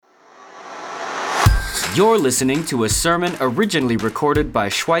You're listening to a sermon originally recorded by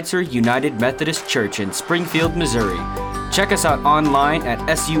Schweitzer United Methodist Church in Springfield, Missouri. Check us out online at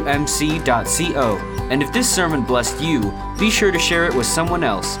sumc.co. And if this sermon blessed you, be sure to share it with someone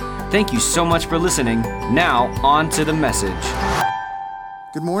else. Thank you so much for listening. Now, on to the message.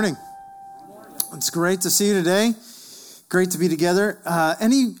 Good morning. It's great to see you today. Great to be together.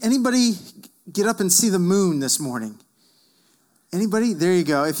 Anybody get up and see the moon this morning? Anybody? There you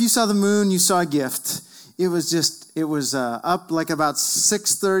go. If you saw the moon, you saw a gift. It was up like about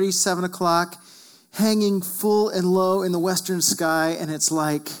 6:30, 7 o'clock, hanging full and low in the western sky, and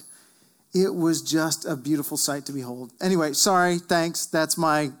it was just a beautiful sight to behold. Anyway, sorry, thanks. That's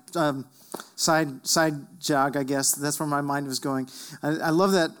my side jog, I guess. That's where my mind was going. I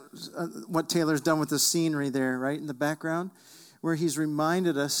love that, what Taylor's done with the scenery there, right, in the background, where he's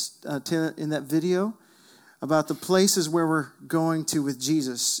reminded us, Taylor, in that video, about the places where we're going to with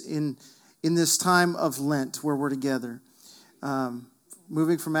Jesus in this time of Lent where we're together.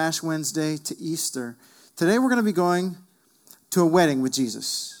 Moving from Ash Wednesday to Easter. Today we're going to be going to a wedding with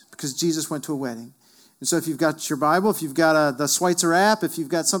Jesus because Jesus went to a wedding. And so if you've got your Bible, if you've got the Schweitzer app, if you've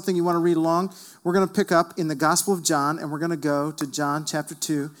got something you want to read along, we're going to pick up in the Gospel of John and we're going to go to John chapter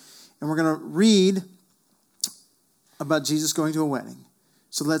 2 and we're going to read about Jesus going to a wedding.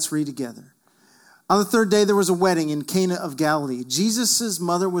 So let's read together. On the third day, there was a wedding in Cana of Galilee. Jesus'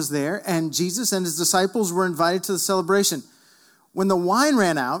 mother was there, and Jesus and his disciples were invited to the celebration. When the wine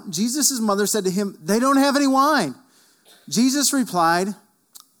ran out, Jesus' mother said to him, "They don't have any wine." Jesus replied,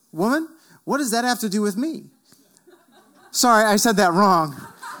 "Woman, what does that have to do with me?" Sorry, I said that wrong.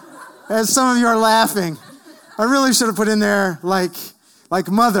 As some of you are laughing, I really should have put in there like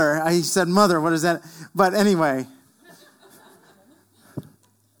mother. I said mother, what is that? But anyway.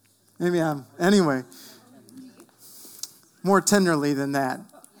 Anyway, more tenderly than that.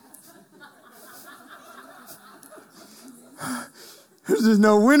 There's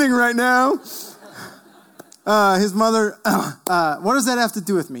no winning right now. His mother, what does that have to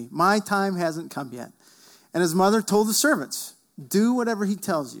do with me? My time hasn't come yet. And his mother told the servants, "Do whatever he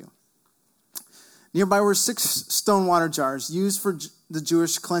tells you." Nearby were 6 stone water jars used for the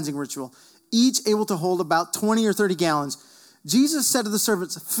Jewish cleansing ritual, each able to hold about 20 or 30 gallons. Jesus said to the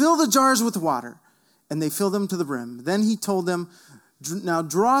servants, "Fill the jars with water," and they filled them to the brim. Then he told them, "Now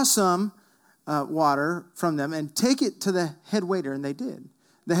draw some water from them and take it to the head waiter," and they did.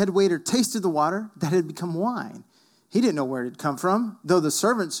 The head waiter tasted the water that had become wine. He didn't know where it had come from, though the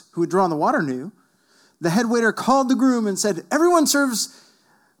servants who had drawn the water knew. The head waiter called the groom and said, "Everyone serves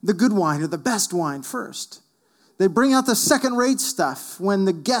the good wine or the best wine first. They bring out the second-rate stuff when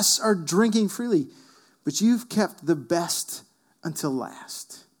the guests are drinking freely, but you've kept the best until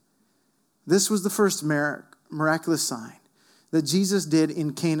last." This was the first miraculous sign that Jesus did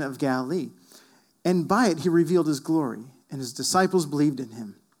in Cana of Galilee. And by it, he revealed his glory, and his disciples believed in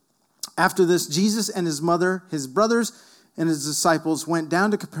him. After this, Jesus and his mother, his brothers, and his disciples went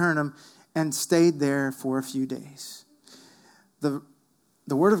down to Capernaum and stayed there for a few days. The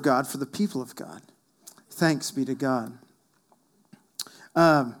word of God for the people of God. Thanks be to God.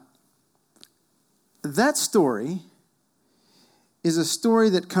 That story is a story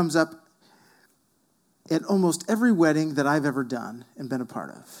that comes up at almost every wedding that I've ever done and been a part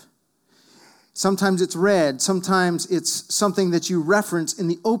of. Sometimes it's read, sometimes it's something that you reference in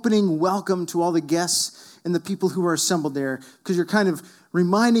the opening welcome to all the guests and the people who are assembled there, because you're kind of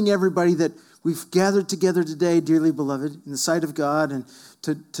reminding everybody that we've gathered together today, dearly beloved, in the sight of God, and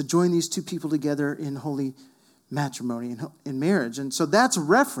to join these two people together in holy matrimony and in marriage. And so that's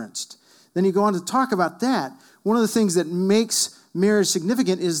referenced. Then you go on to talk about that. One of the things that makes marriage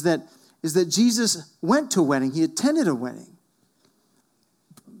significant is that Jesus went to a wedding. He attended a wedding,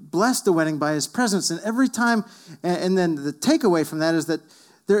 blessed the wedding by his presence. And every time, and then the takeaway from that is that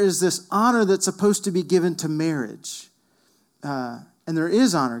there is this honor that's supposed to be given to marriage. And there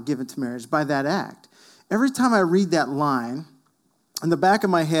is honor given to marriage by that act. Every time I read that line, in the back of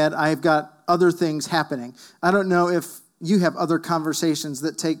my head, I've got other things happening. I don't know if you have other conversations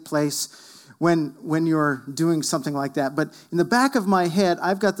that take place when you're doing something like that. But in the back of my head,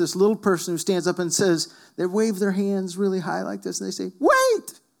 I've got this little person who stands up and says, they wave their hands really high like this, and they say,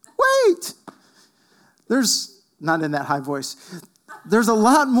 wait. There's, not in that high voice, there's a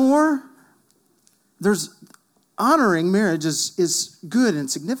lot more. There's honoring marriage is good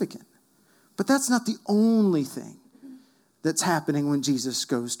and significant. But that's not the only thing that's happening when Jesus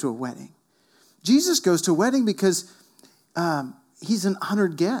goes to a wedding. Jesus goes to a wedding because he's an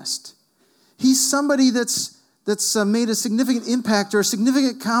honored guest. He's somebody that's made a significant impact or a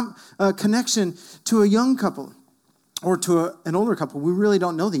significant connection to a young couple or to an older couple. We really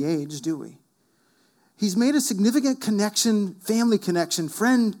don't know the age, do we? He's made a significant connection, family connection,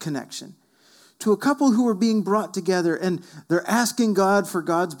 friend connection, to a couple who are being brought together, and they're asking God for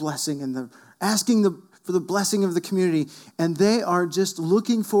God's blessing, and they're asking for the blessing of the community, and they are just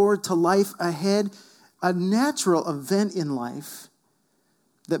looking forward to life ahead, a natural event in life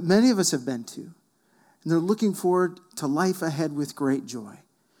that many of us have been to, and they're looking forward to life ahead with great joy.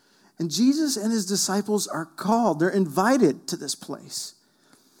 And Jesus and his disciples are called, they're invited to this place.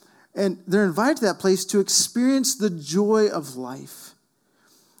 And they're invited to that place to experience the joy of life.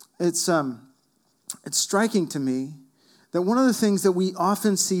 It's striking to me that one of the things that we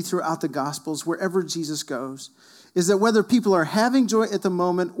often see throughout the Gospels, wherever Jesus goes, is that whether people are having joy at the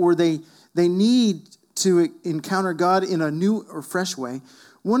moment or they need to encounter God in a new or fresh way,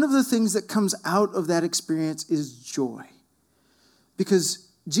 one of the things that comes out of that experience is joy. Because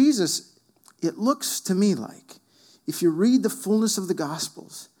Jesus, it looks to me like, if you read the fullness of the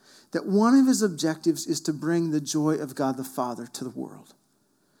Gospels, that one of his objectives is to bring the joy of God the Father to the world.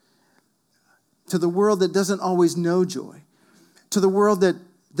 To the world that doesn't always know joy. To the world that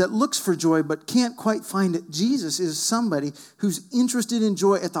looks for joy but can't quite find it. Jesus is somebody who's interested in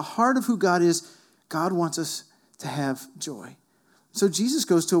joy. At the heart of who God is, God wants us to have joy. So Jesus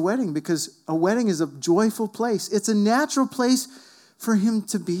goes to a wedding because a wedding is a joyful place. It's a natural place for him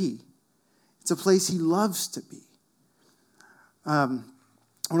to be. It's a place he loves to be.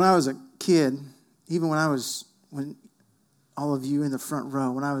 When I was a kid, even when all of you in the front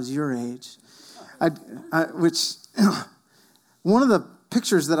row, when I was your age, one of the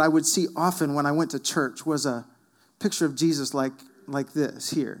pictures that I would see often when I went to church was a picture of Jesus like this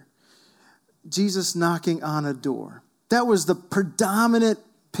here. Jesus knocking on a door. That was the predominant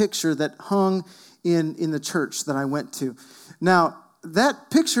picture that hung in the church that I went to. Now,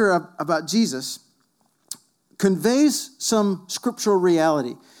 that picture about Jesus conveys some scriptural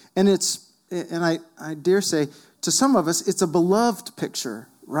reality. And I dare say, to some of us, it's a beloved picture,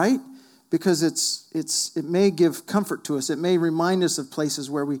 right? Because it may give comfort to us. It may remind us of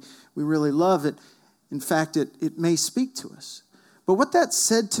places where we really love it. In fact, it may speak to us. But what that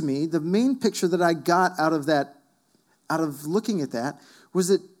said to me, the main picture that I got out of looking at that, was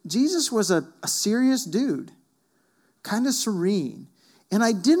that Jesus was a serious dude, kind of serene. And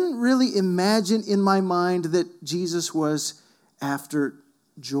I didn't really imagine in my mind that Jesus was after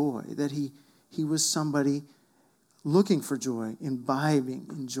joy, that he was somebody looking for joy, imbibing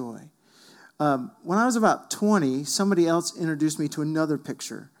in joy. When I was about 20, somebody else introduced me to another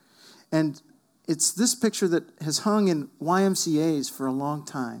picture. And it's this picture that has hung in YMCAs for a long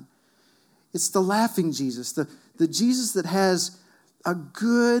time. It's the laughing Jesus, the Jesus that has a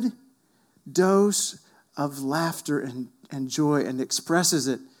good dose of laughter and joy and expresses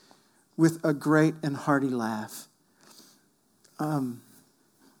it with a great and hearty laugh.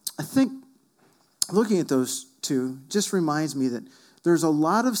 I think looking at those two just reminds me that there's a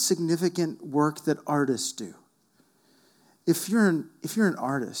lot of significant work that artists do. If you're an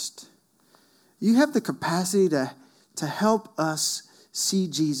artist, you have the capacity to help us see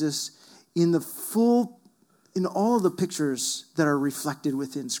Jesus in all of the pictures that are reflected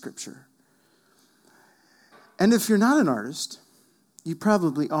within Scripture. And if you're not an artist, you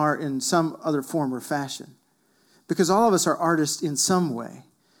probably are in some other form or fashion, because all of us are artists in some way.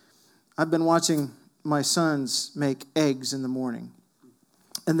 I've been watching my sons make eggs in the morning,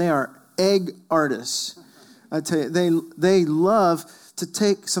 and they are egg artists. I tell you, they love to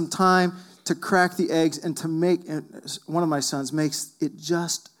take some time to crack the eggs and to make. One of my sons makes it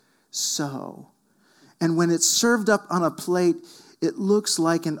just so, and when it's served up on a plate, it looks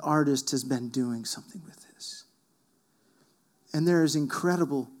like an artist has been doing something with this. And there is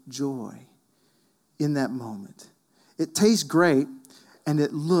incredible joy in that moment. It tastes great, and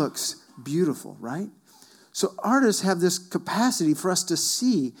it looks beautiful, right? So artists have this capacity for us to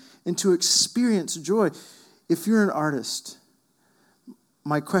see and to experience joy. If you're an artist,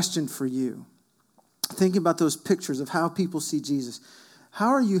 my question for you, thinking about those pictures of how people see Jesus, how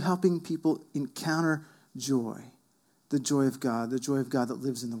are you helping people encounter joy, the joy of God that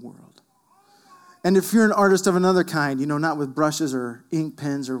lives in the world? And if you're an artist of another kind, not with brushes or ink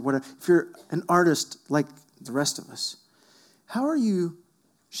pens or whatever, if you're an artist like the rest of us, how are you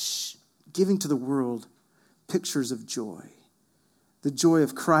giving to the world pictures of joy? The joy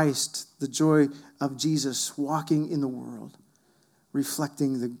of Christ, the joy of Jesus walking in the world,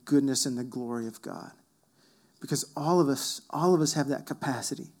 reflecting the goodness and the glory of God. Because all of us have that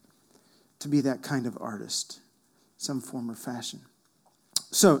capacity to be that kind of artist, some form or fashion.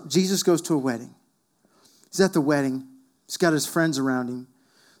 So Jesus goes to a wedding. He's at the wedding. He's got his friends around him.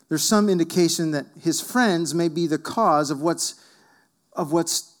 There's some indication that his friends may be the cause of what's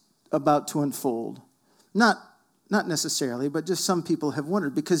about to unfold. Not necessarily, but just some people have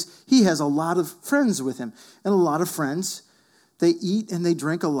wondered, because he has a lot of friends with him. And a lot of friends, they eat and they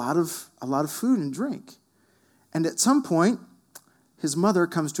drink a lot of food and drink. And at some point, his mother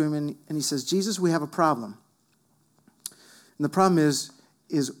comes to him and he says, Jesus, we have a problem. And the problem is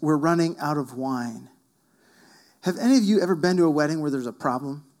we're running out of wine. Have any of you ever been to a wedding where there's a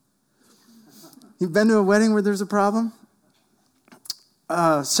problem? You've been to a wedding where there's a problem?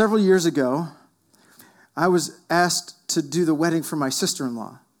 Several years ago, I was asked to do the wedding for my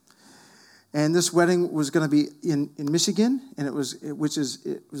sister-in-law. And this wedding was going to be in Michigan, and it was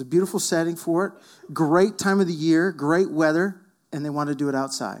a beautiful setting for it. Great time of the year, great weather, and they wanted to do it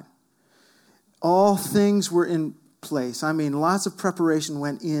outside. All things were in place. I mean, lots of preparation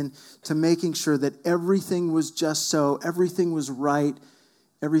went in to making sure that everything was just so, everything was right,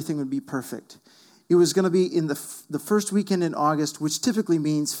 everything would be perfect. It was going to be in the first weekend in August, which typically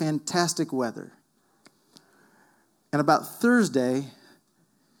means fantastic weather. And about Thursday,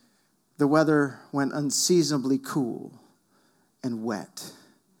 the weather went unseasonably cool and wet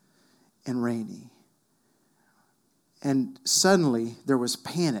and rainy. And suddenly, there was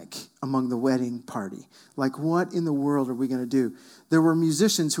panic among the wedding party. Like, what in the world are we going to do? There were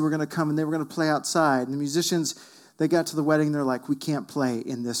musicians who were going to come and they were going to play outside. And the musicians, they got to the wedding, they're like, we can't play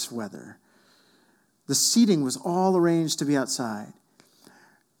in this weather. The seating was all arranged to be outside.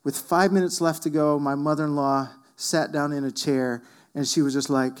 With 5 minutes left to go, my mother-in-law sat down in a chair, and she was just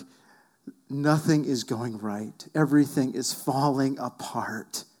like, nothing is going right. Everything is falling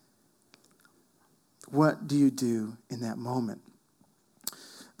apart. What do you do in that moment?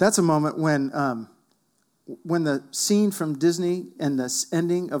 That's a moment when the scene from Disney and the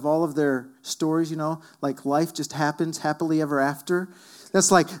ending of all of their stories, like life just happens, happily ever after. That's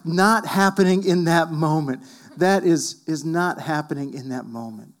like not happening in that moment. That is not happening in that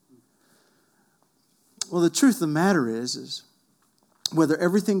moment. Well, the truth of the matter is whether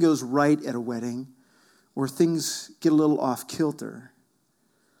everything goes right at a wedding or things get a little off kilter,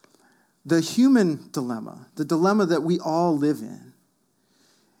 the human dilemma, the dilemma that we all live in,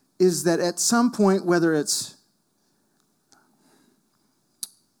 is that at some point, whether it's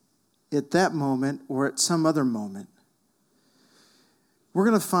at that moment or at some other moment, we're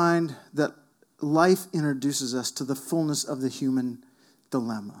going to find that life introduces us to the fullness of the human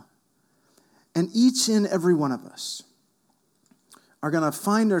dilemma. And each and every one of us are going to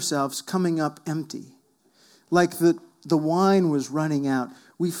find ourselves coming up empty. Like the wine was running out.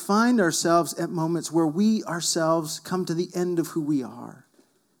 We find ourselves at moments where we ourselves come to the end of who we are.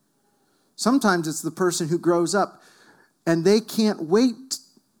 Sometimes it's the person who grows up and they can't wait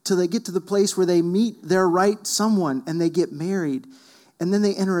till they get to the place where they meet their right someone and they get married. And then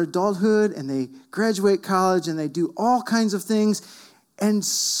they enter adulthood and they graduate college and they do all kinds of things. And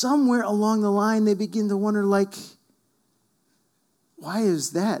somewhere along the line, they begin to wonder, like, why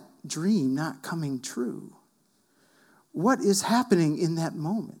is that dream not coming true? What is happening in that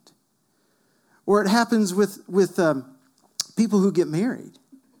moment? Or it happens with people who get married.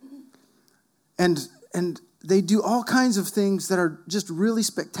 And they do all kinds of things that are just really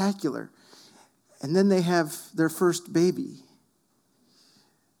spectacular. And then they have their first baby.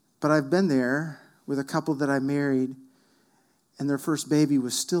 But I've been there with a couple that I married, and their first baby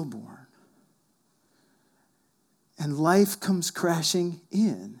was stillborn. And life comes crashing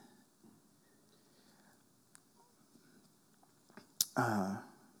in.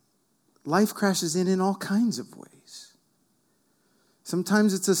 Life crashes in all kinds of ways.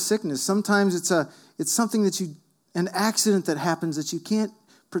 Sometimes it's a sickness. Sometimes it's something an accident that happens that you can't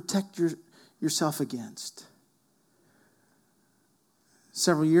protect yourself against.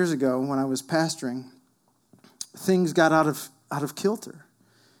 Several years ago, when I was pastoring, things got out of kilter.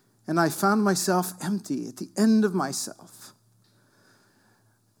 And I found myself empty at the end of myself.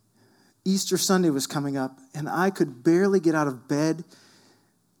 Easter Sunday was coming up, and I could barely get out of bed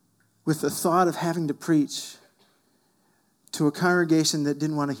with the thought of having to preach to a congregation that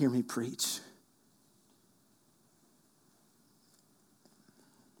didn't want to hear me preach.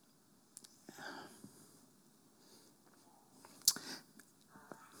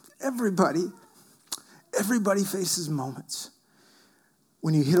 Everybody faces moments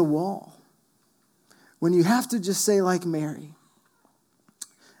when you hit a wall, when you have to just say like Mary,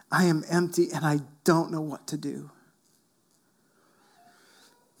 I am empty and I don't know what to do.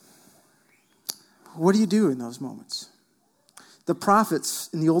 What do you do in those moments? The prophets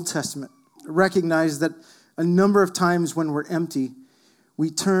in the Old Testament recognize that a number of times when we're empty, we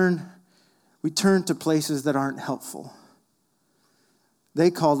turn to places that aren't helpful.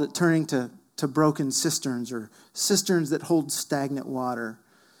 They called it turning to broken cisterns, or cisterns that hold stagnant water,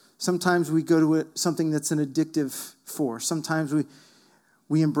 Sometimes we go to something that's an addictive force. Sometimes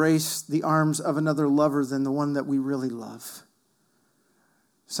we embrace the arms of another lover than the one that we really love.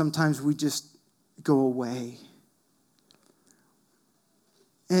 Sometimes we just go away.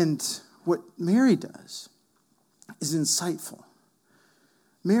 And what Mary does is insightful.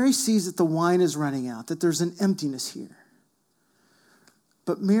 Mary sees that the wine is running out, that there's an emptiness here.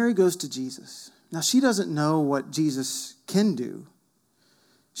 But Mary goes to Jesus. Now, she doesn't know what Jesus can do.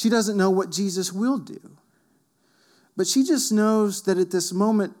 She doesn't know what Jesus will do. But she just knows that at this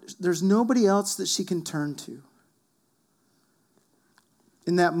moment, there's nobody else that she can turn to.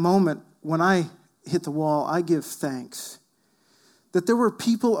 In that moment, when I hit the wall, I give thanks that there were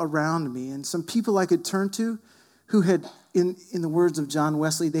people around me and some people I could turn to who had, in the words of John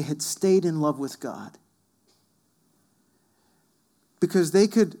Wesley, they had stayed in love with God. Because they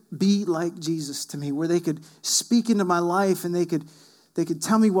could be like Jesus to me, where they could speak into my life and they could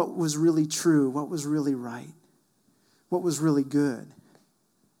tell me what was really true, what was really right, what was really good.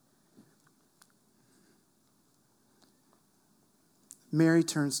 Mary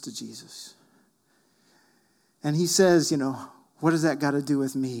turns to Jesus. And he says, what does that got to do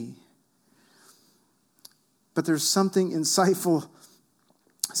with me? But there's something insightful,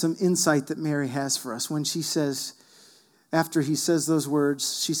 some insight that Mary has for us when she says, after he says those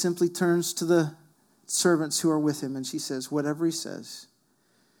words, she simply turns to the servants who are with him and she says, whatever he says,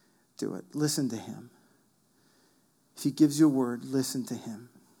 do it. Listen to him. If he gives you a word, listen to him.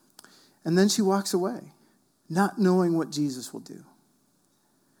 And then she walks away, not knowing what Jesus will do.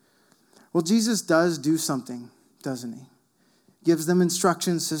 Well, Jesus does do something, doesn't he? Gives them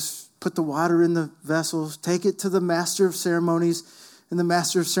instructions, says, put the water in the vessels, take it to the master of ceremonies, and the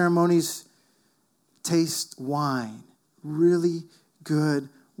master of ceremonies tastes wine. Really good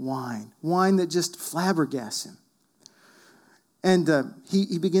wine. Wine that just flabbergasts him. And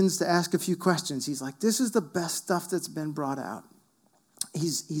he begins to ask a few questions. He's like, this is the best stuff that's been brought out.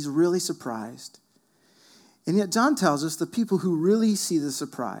 He's really surprised. And yet John tells us the people who really see the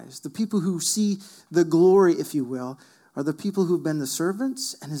surprise, the people who see the glory, if you will, are the people who've been the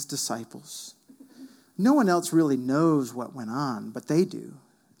servants and his disciples. No one else really knows what went on, but they do.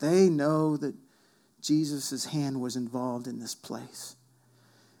 They know that Jesus' hand was involved in this place.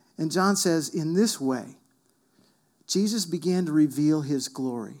 And John says, in this way, Jesus began to reveal his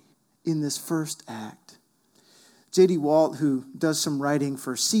glory in this first act. J.D. Walt, who does some writing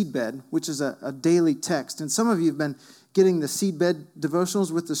for Seedbed, which is a daily text, and some of you have been getting the Seedbed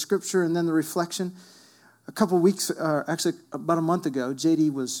devotionals with the scripture and then the reflection. A couple weeks, actually about a month ago, J.D.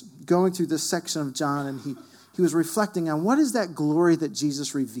 was going through this section of John, and he was reflecting on what is that glory that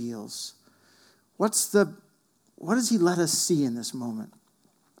Jesus reveals? What does he let us see in this moment?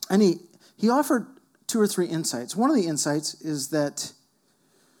 And he offered 2 or 3 insights. One of the insights is that,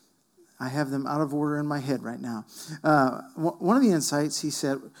 I have them out of order in my head right now. One of the insights, he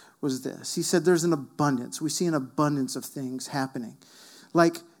said, was this. He said there's an abundance. We see an abundance of things happening.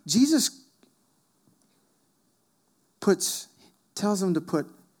 Like Jesus tells them to put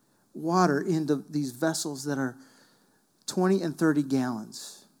water into these vessels that are 20 and 30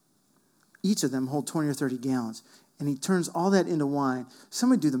 gallons. Each of them hold 20 or 30 gallons. And he turns all that into wine.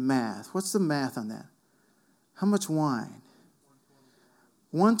 Somebody do the math. What's the math on that? How much wine?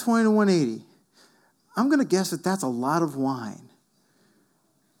 120 to 180. I'm going to guess that that's a lot of wine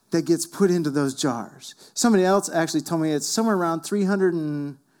that gets put into those jars. Somebody else actually told me it's somewhere around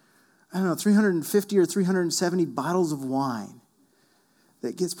 350 or 370 bottles of wine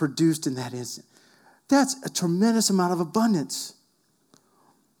that gets produced in that instant. That's a tremendous amount of abundance.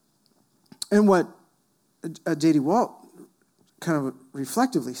 And what J.D. Walt kind of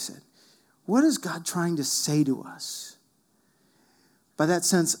reflectively said, what is God trying to say to us by that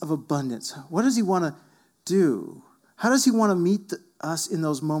sense of abundance? What does he want to do? How does he want to meet us in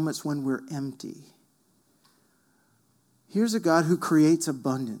those moments when we're empty? Here's a God who creates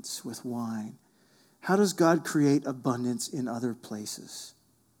abundance with wine. How does God create abundance in other places?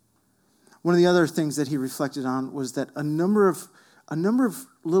 One of the other things that he reflected on was that a number of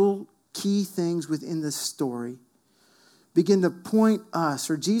little key things within this story begin to point us,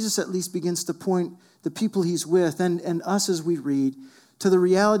 or Jesus at least begins to point the people he's with and us as we read, to the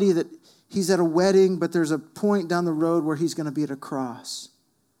reality that he's at a wedding, but there's a point down the road where he's going to be at a cross.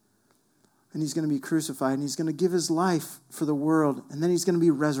 And he's going to be crucified, and he's going to give his life for the world, and then he's going to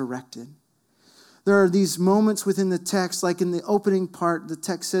be resurrected. There are these moments within the text, like in the opening part, the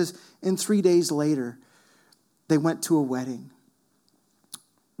text says, and 3 days later, they went to a wedding.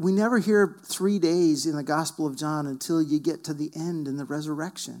 We never hear 3 days in the Gospel of John until you get to the end in the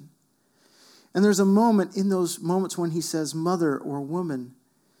resurrection. And there's a moment in those moments when he says mother or woman.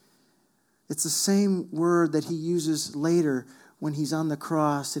 It's the same word that he uses later when he's on the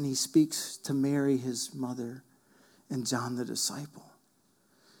cross and he speaks to Mary, his mother, and John the disciple.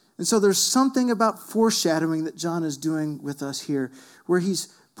 And so there's something about foreshadowing that John is doing with us here, where he's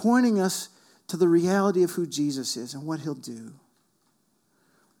pointing us to the reality of who Jesus is and what he'll do.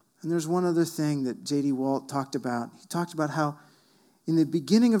 And there's one other thing that J.D. Walt talked about. He talked about how in the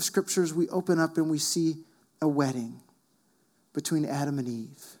beginning of Scriptures, we open up and we see a wedding between Adam and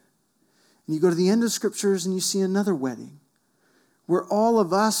Eve. And you go to the end of Scriptures and you see another wedding where all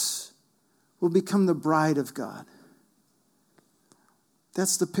of us will become the bride of God.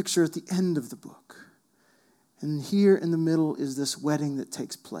 That's the picture at the end of the book. And here in the middle is this wedding that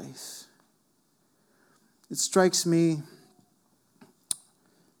takes place. It strikes me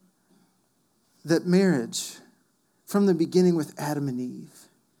that marriage, from the beginning with Adam and Eve,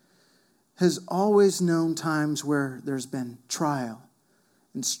 has always known times where there's been trial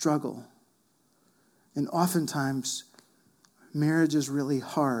and struggle. And oftentimes, marriage is really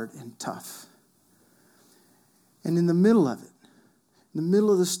hard and tough. And in the middle of it, in the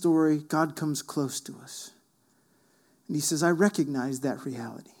middle of the story, God comes close to us. And he says, I recognize that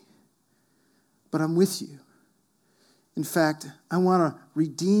reality, but I'm with you. In fact, I want to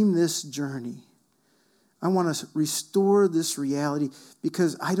redeem this journey. I want to restore this reality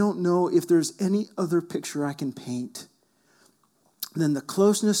because I don't know if there's any other picture I can paint than the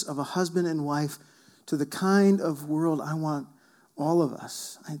closeness of a husband and wife to the kind of world I want all of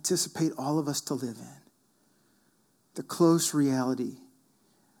us, I anticipate all of us to live in. The close reality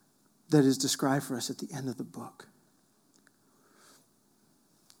that is described for us at the end of the book.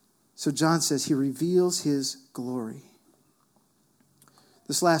 So John says he reveals his glory.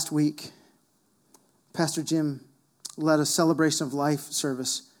 This last week, Pastor Jim led a celebration of life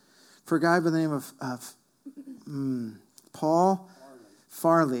service for a guy by the name of Paul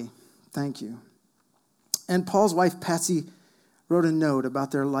Farley. Thank you. And Paul's wife, Patsy, wrote a note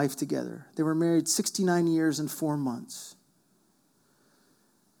about their life together. They were married 69 years and 4 months.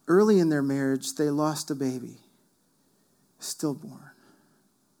 Early in their marriage, they lost a baby, stillborn.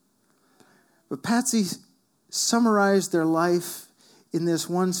 But Patsy summarized their life in this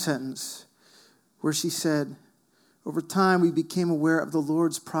one sentence where she said, over time, we became aware of the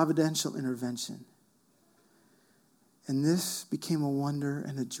Lord's providential intervention. And this became a wonder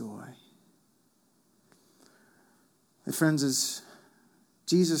and a joy. My friends, as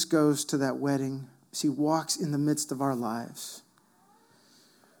Jesus goes to that wedding, as he walks in the midst of our lives,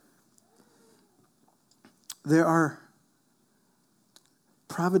 there are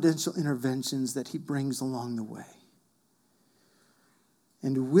providential interventions that he brings along the way.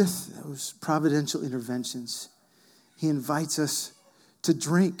 And with those providential interventions, he invites us to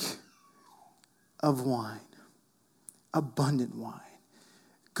drink of wine, abundant wine,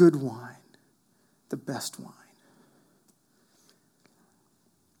 good wine, the best wine.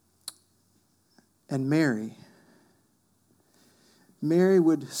 And Mary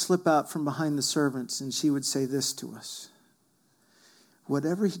would slip out from behind the servants and she would say this to us: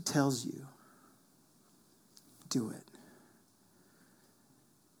 whatever he tells you, do it.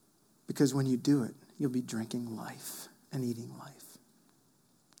 Because when you do it, you'll be drinking life and eating life.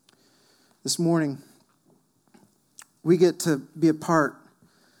 This morning, we get to be a part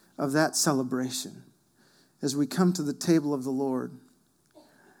of that celebration as we come to the table of the Lord.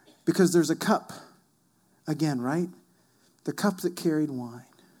 Because there's a cup, again, right? The cup that carried wine.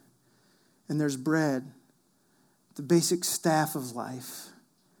 And there's bread, the basic staff of life,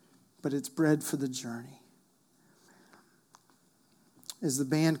 but it's bread for the journey. As the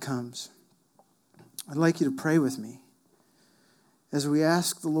band comes, I'd like you to pray with me as we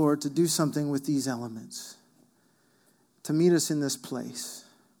ask the Lord to do something with these elements, to meet us in this place.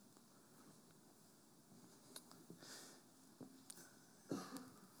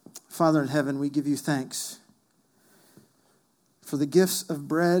 Father in heaven, we give you thanks for the gifts of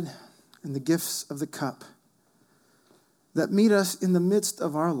bread and the gifts of the cup that meet us in the midst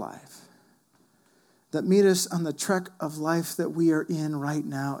of our life, that meet us on the trek of life that we are in right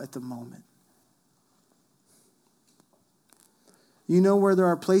now at the moment. You know where there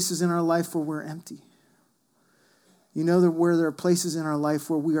are places in our life where we're empty. You know where there are places in our life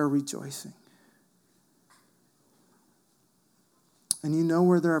where we are rejoicing. And you know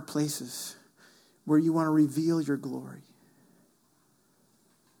where there are places where you want to reveal your glory.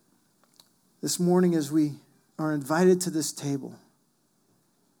 This morning, as we are invited to this table,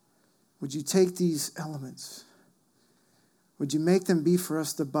 would you take these elements? Would you make them be for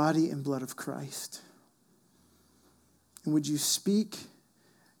us the body and blood of Christ? And would you speak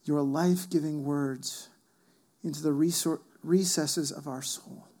your life-giving words into the recesses of our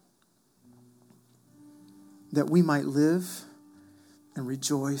soul? that we might live and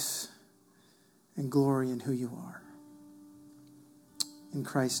rejoice and glory in who you are. In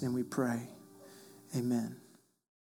Christ's name we pray. Amen.